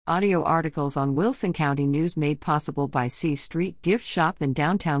Audio articles on Wilson County News made possible by C Street Gift Shop in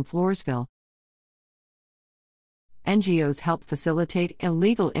downtown Floresville. NGOs help facilitate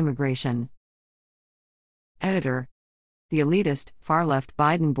illegal immigration. Editor. The elitist, far-left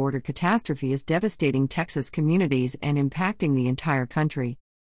Biden border catastrophe is devastating Texas communities and impacting the entire country.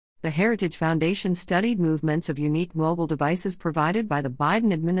 The Heritage Foundation studied movements of unique mobile devices provided by the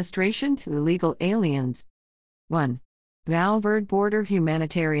Biden administration to illegal aliens. 1. Val Verde Border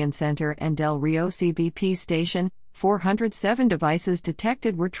Humanitarian Center and Del Rio CBP Station, 407 devices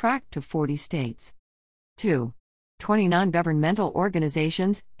detected were tracked to 40 states. 2. 20 non-governmental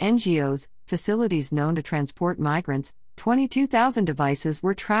organizations, NGOs, facilities known to transport migrants, 22,000 devices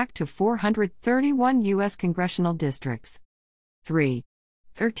were tracked to 431 U.S. congressional districts. 3.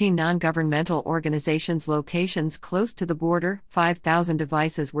 13 non-governmental organizations' locations close to the border, 5,000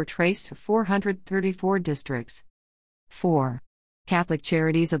 devices were traced to 434 districts. 4. Catholic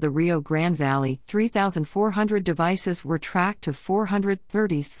Charities of the Rio Grande Valley, 3,400 devices were tracked to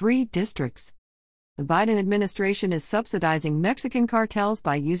 433 districts. The Biden administration is subsidizing Mexican cartels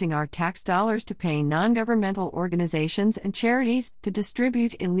by using our tax dollars to pay non-governmental organizations and charities to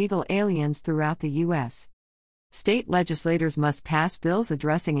distribute illegal aliens throughout the U.S. State legislators must pass bills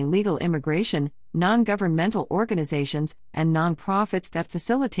addressing illegal immigration, non-governmental organizations, and nonprofits that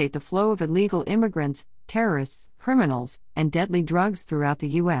facilitate the flow of illegal immigrants, terrorists, criminals, and deadly drugs throughout the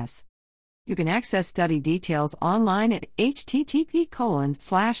U.S. You can access study details online at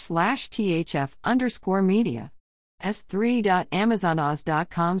http://thf_media.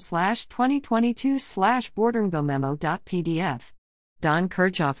 s3.amazonoz.com/2022/bordernville-memo.pdf. Don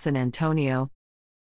Kirchhoff, San Antonio,